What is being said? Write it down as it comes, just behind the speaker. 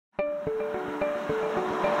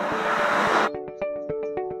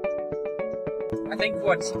I think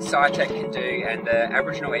what Scitech can do, and the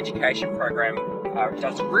Aboriginal education program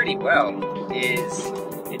does really well, is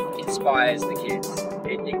it inspires the kids.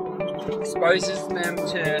 It exposes them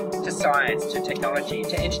to science, to technology,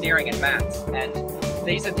 to engineering and maths. And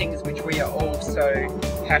these are things which we are all so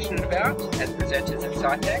passionate about as presenters at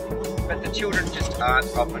Scitech, but the children just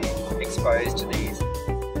aren't often exposed to these.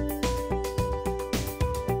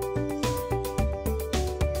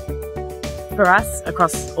 For us,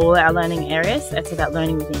 across all our learning areas, it's about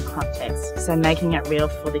learning within context. So making it real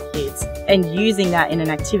for the kids and using that in an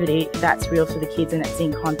activity that's real for the kids and it's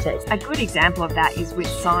in context. A good example of that is with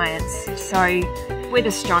science. So with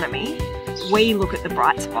astronomy, we look at the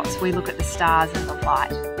bright spots, we look at the stars and the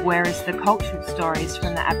light, whereas the cultural stories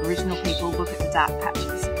from the Aboriginal people look at the dark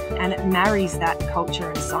patches, and it marries that culture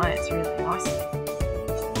and science really nicely.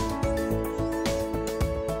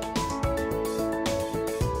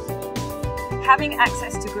 Having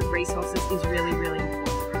access to good resources is really, really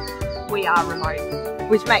important. We are remote,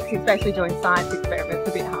 which makes especially doing science experiments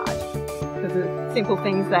a bit hard, because the simple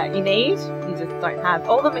things that you need, you just don't have.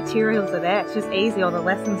 All the materials are there, it's just easy, all the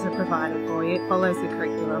lessons are provided for you, it follows the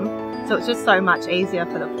curriculum, so it's just so much easier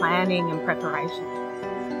for the planning and preparation.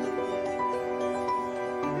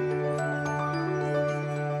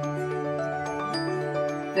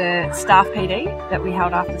 The staff PD that we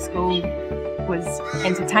held after school was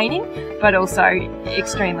entertaining, but also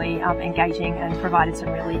extremely engaging and provided some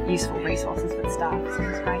really useful resources for the staff, so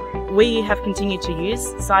it was great. We have continued to use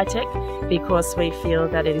Scitech because we feel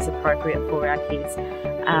that it is appropriate for our kids.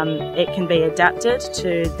 It can be adapted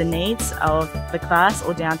to the needs of the class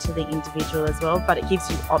or down to the individual as well, but it gives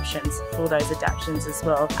you options for those adaptations as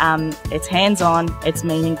well. It's hands-on, it's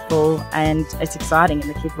meaningful, and it's exciting, and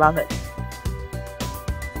the kids love it.